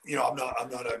 I'm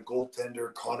not a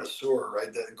goaltender connoisseur,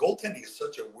 right? The goaltending is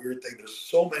such a weird thing. There's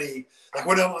so many, like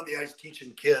when I'm on the ice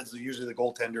teaching kids, usually the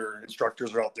goaltender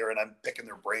instructors are out there and I'm picking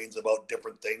their brains about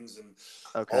different things and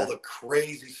all the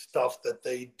crazy stuff that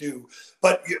they do.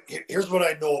 But here's what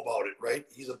I know about it, right?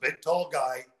 He's a big, tall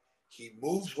guy. He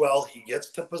moves well. He gets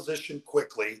to position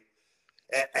quickly.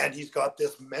 And he's got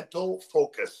this mental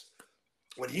focus.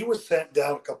 When he was sent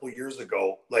down a couple of years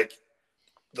ago, like,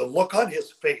 the look on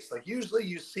his face, like usually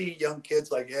you see young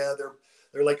kids like,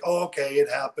 they're like, oh, okay, it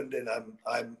happened, and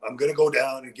I'm gonna go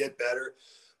down and get better.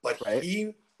 But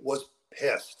he was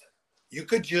pissed. You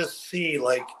could just see,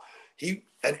 like, he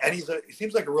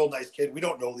seems like a real nice kid. We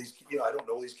don't know these, I don't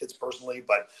know these kids personally,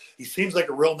 but he seems like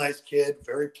a real nice kid,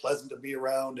 very pleasant to be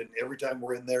around, and every time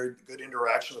we're in there, good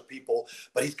interaction with people.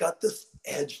 But he's got this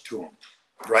edge to him,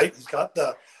 right? He's got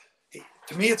to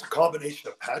me, it's a combination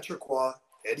of Patrick Roy,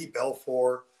 Eddie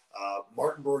Belfour,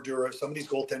 Martin Brodeur, some of these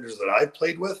goaltenders that I've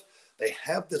played with, they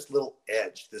have this little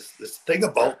edge, this thing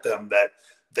about them that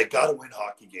they got to win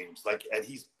hockey games. Like, and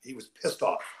he was pissed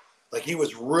off. Like, he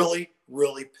was really,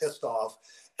 really pissed off,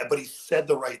 but he said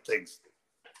the right things.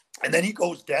 And then he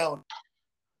goes down,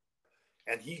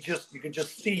 and you can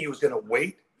just see he was going to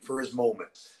wait for his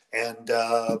moment. And,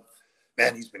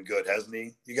 man, he's been good, hasn't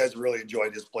he? You guys really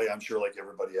enjoyed his play, I'm sure, like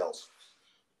everybody else.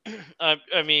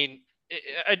 I mean,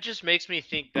 it just makes me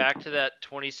think back to that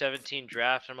 2017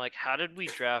 draft. I'm like, how did we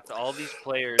draft all these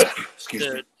players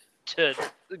to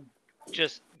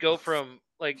just go from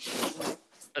like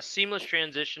a seamless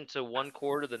transition to one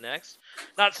core to the next?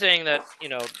 Not saying that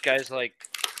guys like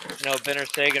Benner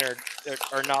Sagan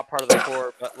are not part of the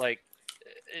core, but like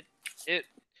it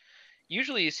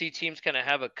usually you see teams kind of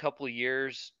have a couple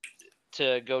years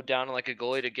to go down like a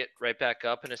goalie to get right back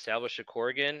up and establish a core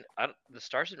again. The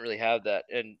Stars didn't really have that,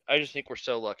 and I just think we're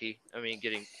so lucky. I mean,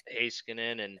 getting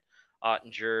Heiskanen and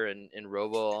Ottinger and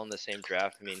Robo all in the same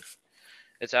draft. I mean,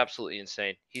 it's absolutely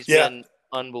insane. He's been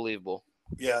unbelievable.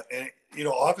 Yeah, and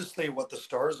obviously what the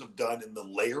Stars have done in the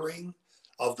layering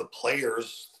of the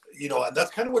players, and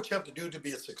that's kind of what you have to do to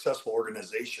be a successful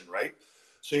organization, right?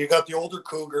 So you got the older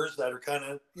Cougars that are kind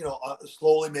of,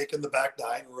 slowly making the back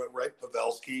nine, right?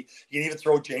 Pavelski. You can even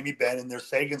throw Jamie Benn in there.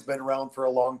 Sagan's been around for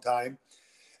a long time.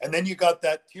 And then you got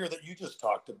that tier that you just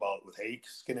talked about with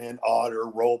Heiskanen, Otter,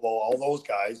 Robo, all those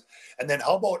guys. And then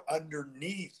how about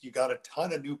underneath? You got a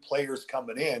ton of new players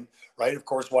coming in, right? Of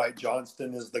course, Wyatt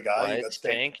Johnston is the guy. You got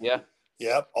Stank, yeah.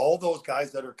 Yeah, all those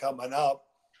guys that are coming up.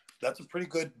 That's a pretty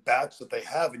good batch that they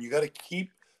have. And you got to keep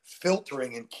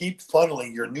filtering and keep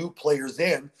funneling your new players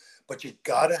in, but you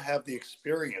got to have the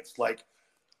experience. Like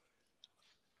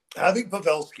having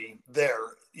Pavelski there,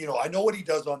 I know what he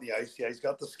does on the ice. Yeah, he's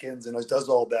got the skins and he does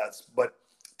all that. But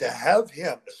to have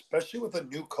him, especially with a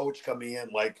new coach coming in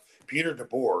like Peter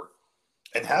DeBoer,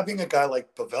 and having a guy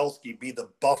like Pavelski be the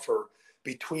buffer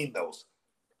between those.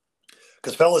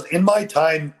 Because, fellas, in my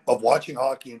time of watching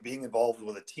hockey and being involved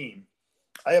with a team,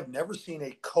 I have never seen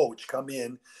a coach come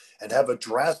in and have a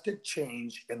drastic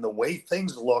change in the way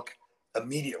things look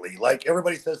immediately. Like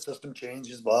everybody says system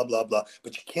changes, blah, blah, blah,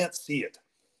 but you can't see it.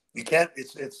 You can't,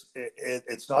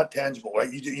 it's not tangible,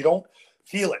 right? You don't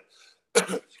feel it.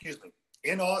 Excuse me.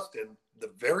 In Austin,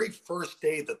 the very first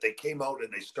day that they came out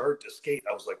and they started to skate,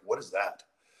 I was like, what is that?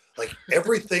 Like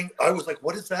everything, I was like,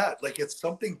 what is that? Like it's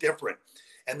something different.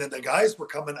 And then the guys were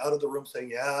coming out of the room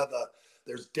saying, yeah,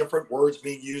 there's different words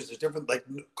being used. There's different, like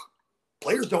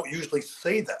players don't usually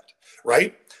say that,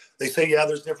 right? They say, yeah,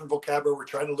 there's different vocabulary. We're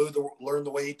trying to learn the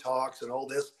way he talks and all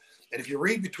this. And if you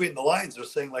read between the lines, they're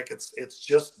saying like it's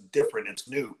just different. It's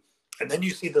new. And then you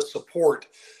see the support.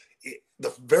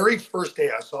 The very first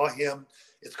day I saw him,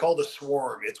 it's called a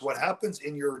swarm. It's what happens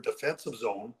in your defensive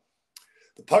zone.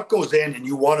 The puck goes in and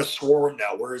you want to swarm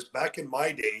now. Whereas back in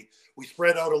my day, we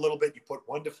spread out a little bit. You put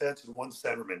one defense and one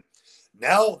centerman.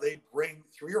 Now they bring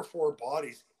 3 or 4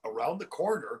 bodies around the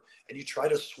corner and you try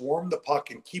to swarm the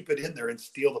puck and keep it in there and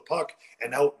steal the puck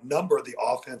and outnumber the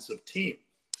offensive team.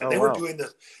 And were doing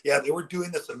this. Yeah, they were doing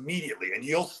this immediately. And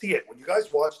you'll see it when you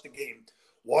guys watch the game,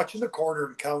 watch in the corner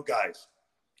and count guys.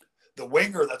 The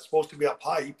winger that's supposed to be up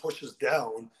high, he pushes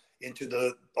down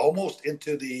almost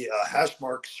into the hash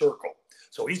mark circle.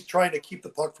 So he's trying to keep the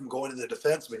puck from going to the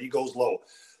defenseman. He goes low.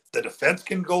 The defense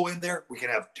can go in there. We can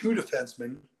have 2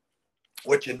 defensemen,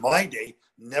 which in my day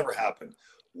never happened.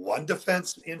 1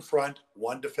 defense in front,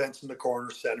 1 defense in the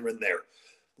corner, center in there.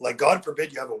 Like, God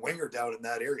forbid you have a winger down in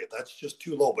that area. That's just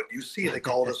too low. But you see, they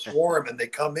call it a swarm, and they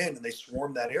come in and they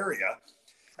swarm that area.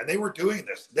 And they were doing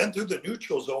this. Then through the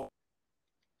neutral zone,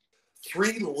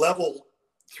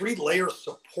 3-layer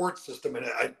support system. And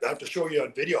I have to show you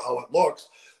on video how it looks.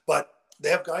 But they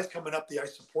have guys coming up the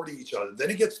ice supporting each other.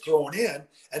 Then it gets thrown in.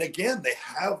 And again, they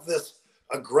have this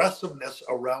aggressiveness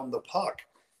around the puck.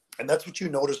 And that's what you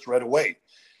noticed right away.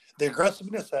 The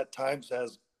aggressiveness at times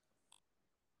has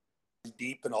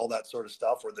deep and all that sort of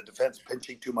stuff, or the defense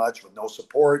pinching too much with no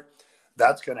support.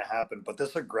 That's going to happen. But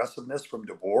this aggressiveness from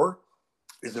DeBoer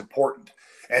is important.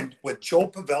 And with Joe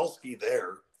Pavelski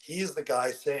there, he is the guy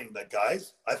saying that,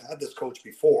 guys, I've had this coach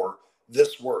before.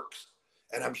 This works.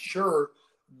 And I'm sure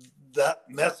that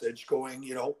message going,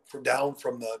 from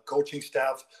the coaching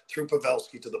staff through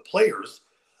Pavelski to the players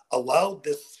allowed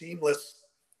this seamless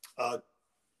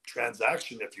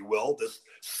transaction, if you will, this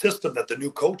system that the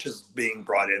new coach is being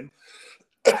brought in,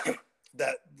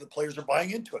 that the players are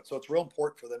buying into it. So it's real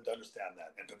important for them to understand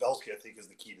that. And Pavelski, I think, is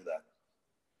the key to that.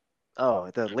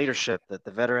 Oh, the leadership, the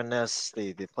veteranness,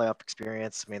 the playoff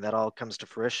experience. I mean, that all comes to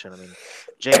fruition. I mean,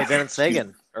 Jamie Benn and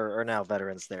Sagan are now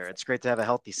veterans there. It's great to have a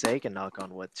healthy Sagan, knock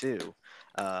on wood, too.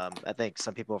 I think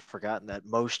some people have forgotten that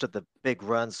most of the big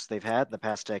runs they've had in the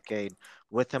past decade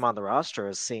with him on the roster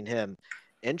has seen him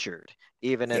injured.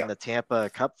 Even in the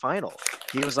Tampa Cup final,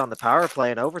 he was on the power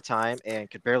play in overtime and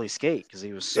could barely skate because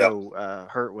he was so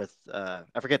hurt with, I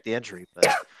forget the injury, but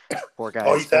poor guy.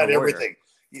 Oh, he's had everything.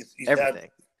 He's everything.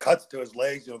 Had cuts to his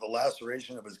legs, the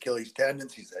laceration of his Achilles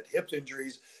tendons. He's had hip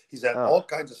injuries. He's had all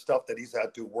kinds of stuff that he's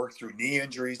had to work through, knee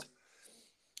injuries.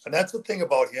 And that's the thing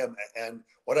about him. And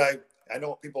what I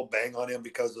know people bag on him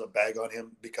because of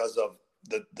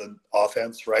the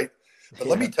offense, right? But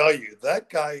let me tell you, that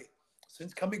guy,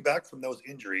 since coming back from those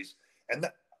injuries,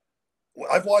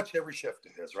 I've watched every shift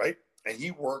of his, right? And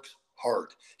he works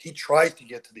hard. He tries to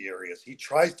get to the areas. He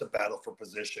tries to battle for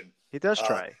position. He does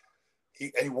try.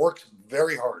 He works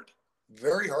very hard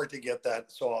to get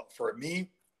that. So for me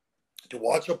to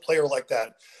watch a player like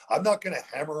that, I'm not going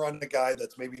to hammer on a guy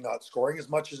that's maybe not scoring as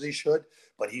much as he should,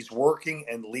 but he's working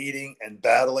and leading and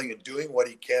battling and doing what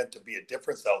he can to be a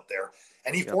difference out there.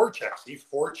 And he forechecks. He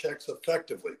forechecks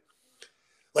effectively.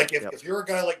 Like if you're a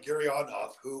guy like Gary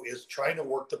Onoff, who is trying to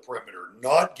work the perimeter,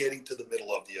 not getting to the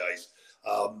middle of the ice,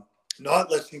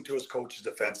 not listening to his coaches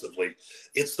defensively,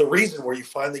 it's the reason where you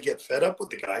finally get fed up with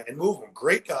the guy and move him.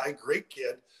 Great guy, great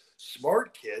kid,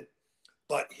 smart kid,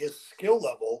 but his skill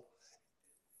level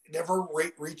never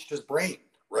reached his brain,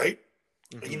 right?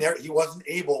 Mm-hmm. He wasn't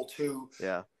able to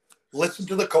listen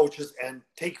to the coaches and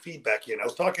take feedback in. I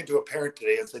was talking to a parent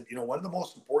today and said, one of the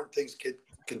most important things kids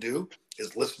can do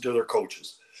is listen to their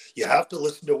coaches. You have to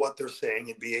listen to what they're saying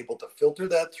and be able to filter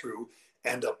that through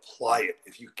and apply it.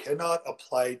 If you cannot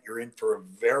apply it, you're in for a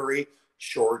very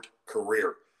short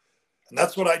career. And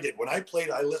that's what I did. When I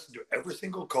played, I listened to every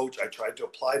single coach. I tried to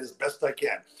apply it as best I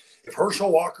can. If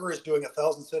Herschel Walker is doing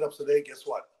 1,000 sit-ups a day, guess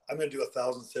what? I'm going to do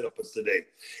 1,000 sit-ups a day.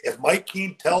 If Mike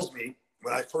Keane tells me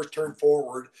when I first turned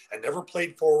forward, I never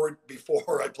played forward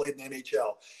before I played in the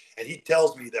NHL, and he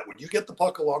tells me that when you get the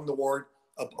puck along the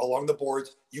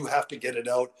boards, you have to get it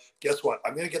out. Guess what?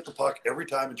 I'm going to get the puck every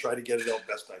time and try to get it out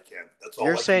best I can. That's all.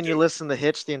 You're saying you listen to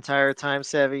Hitch the entire time,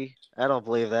 Sevy? I don't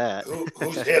believe that.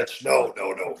 Who's Hitch? No.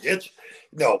 Hitch.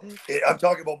 No, I'm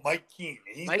talking about Mike Keane.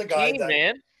 He's Mike the guy Keane,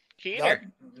 man.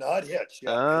 Keener. Not Hitch.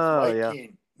 Yeah, oh, it's Mike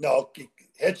Keane. No,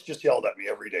 Hitch just yelled at me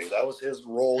every day. That was his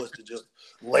role, is to just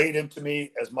lay it into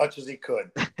me as much as he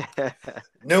could.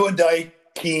 Newendike,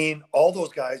 Keane, all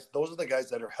those guys, those are the guys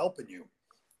that are helping you.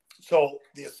 So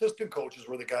the assistant coaches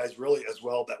were the guys really as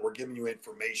well that were giving you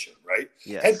information, right?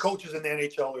 Yes. Head coaches in the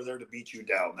NHL are there to beat you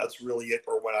down. That's really it.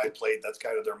 Or when I played, that's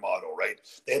kind of their motto, right?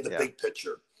 They had the big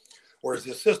picture. Whereas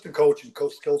the assistant coach and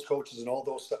skills coaches and all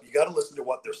those stuff, you got to listen to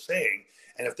what they're saying.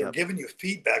 And if they're giving you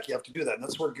feedback, you have to do that. And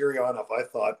that's where Gary Onoff, I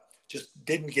thought, just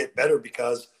didn't get better,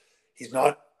 because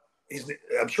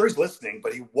I'm sure he's listening,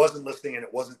 but he wasn't listening and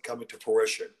it wasn't coming to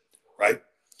fruition, right?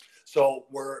 So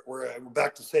we're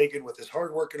back to Seguin with his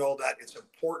hard work and all that. It's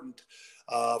important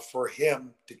for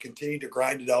him to continue to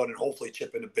grind it out and hopefully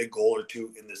chip in a big goal or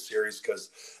two in this series, because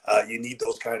you need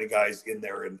those kind of guys in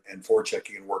there and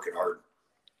forechecking and working hard.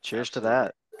 Cheers to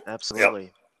that. Absolutely.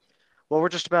 Yep. Well, we're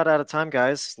just about out of time,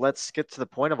 guys. Let's get to the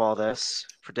point of all this.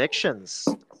 Predictions,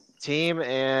 team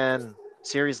and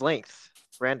series length.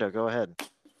 Brando, go ahead.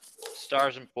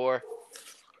 Stars in 4.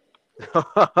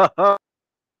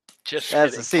 Just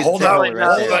That's kidding. the season probably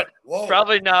not,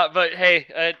 probably not. But hey,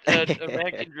 a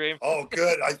man can dream. Oh,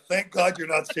 good. I thank God you're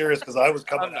not serious, because I was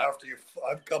coming after you.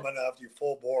 I'm coming after you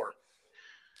full bore.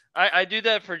 I do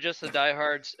that for just the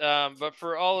diehards, but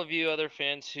for all of you other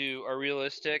fans who are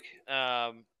realistic,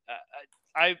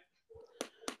 I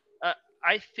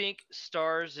think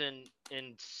stars in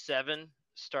 7,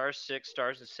 stars 6,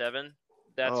 stars in 7.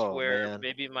 That's where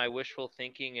maybe my wishful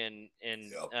thinking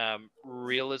and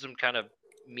realism kind of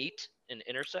meet and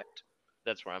intersect.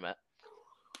 That's where I'm at.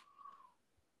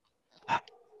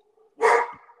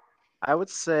 I would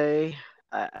say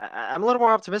I'm a little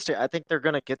more optimistic. I think they're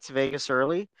going to get to Vegas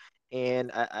early,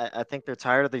 and I think they're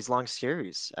tired of these long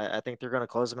series. I think they're going to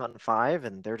close them out in 5,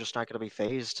 and they're just not going to be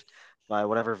phased by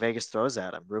whatever Vegas throws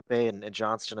at them. Rupe and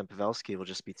Johnston and Pavelski will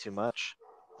just be too much,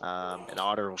 and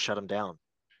Otter will shut them down.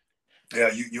 Yeah,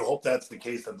 you hope that's the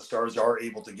case, that the Stars are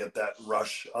able to get that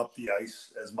rush up the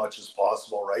ice as much as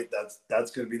possible, right?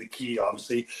 That's going to be the key,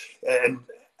 obviously, and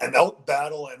out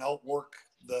battle and outwork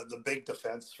the big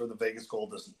defense for the Vegas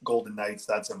Golden Knights.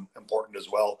 That's important as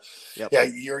well. Yep. Yeah,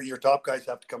 your top guys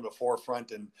have to come to the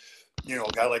forefront, and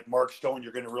a guy like Mark Stone,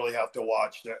 you're going to really have to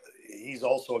watch. He's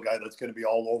also a guy that's going to be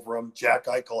all over him. Jack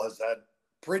Eichel has had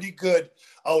pretty good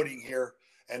outing here.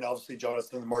 And obviously,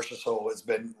 Jonathan Marchessault has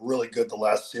been really good the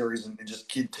last series and just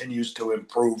continues to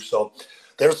improve. So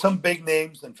there's some big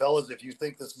names. And fellas, if you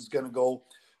think this is going to go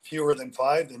fewer than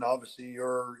 5, then obviously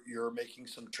you're making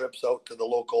some trips out to the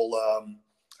local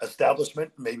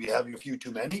establishment, maybe having a few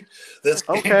too many. This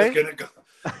game is going to go.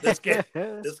 This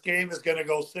game is going to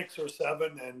go 6 or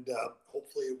 7, and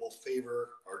hopefully it will favor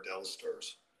our Dallas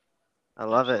Stars. I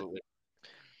love it.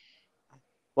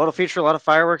 Well, it'll feature a lot of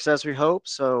fireworks, as we hope.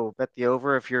 So bet the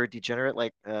over if you're a degenerate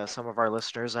like some of our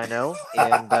listeners I know.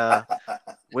 And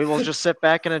we will just sit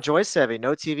back and enjoy Sevy.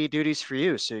 No TV duties for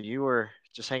you. So you were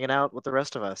just hanging out with the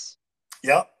rest of us.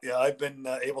 Yeah. I've been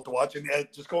able to watch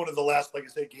it. Just going to the last, like I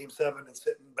say, Game 7 and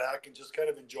sitting back and just kind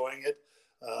of enjoying it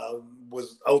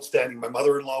was outstanding. My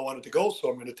mother-in-law wanted to go, so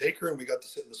I'm going to take her, and we got to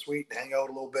sit in the suite and hang out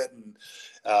a little bit. And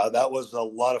that was a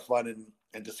lot of fun,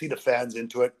 and to see the fans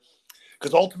into it.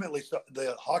 Because ultimately,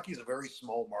 the hockey is a very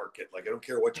small market. Like, I don't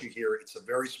care what you hear. It's a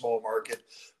very small market,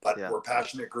 but we're a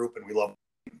passionate group, and we love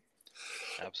it.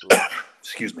 Absolutely.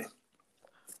 Excuse me.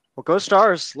 Well, go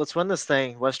Stars. Let's win this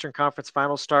thing. Western Conference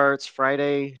Final starts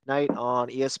Friday night on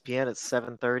ESPN at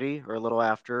 7:30 or a little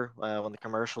after when the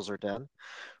commercials are done.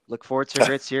 Look forward to a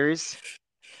great series.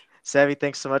 Sevy,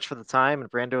 thanks so much for the time,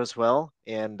 and Brando as well.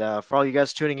 And for all you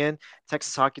guys tuning in,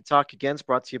 Texas Hockey Talk again is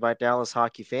brought to you by Dallas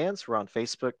Hockey Fans. We're on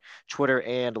Facebook, Twitter,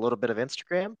 and a little bit of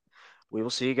Instagram. We will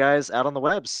see you guys out on the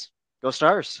webs. Go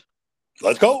Stars.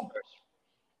 Let's go.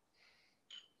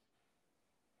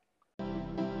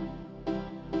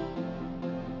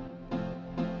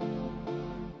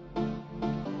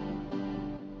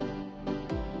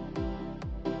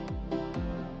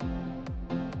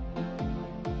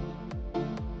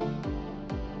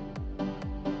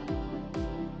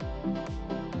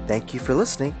 Thank you for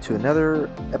listening to another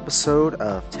episode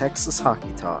of Texas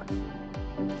Hockey Talk.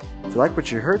 If you like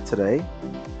what you heard today,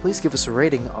 please give us a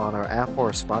rating on our Apple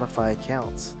or Spotify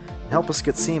accounts and help us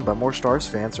get seen by more Stars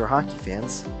fans or hockey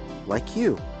fans like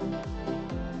you.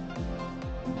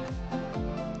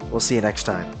 We'll see you next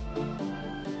time.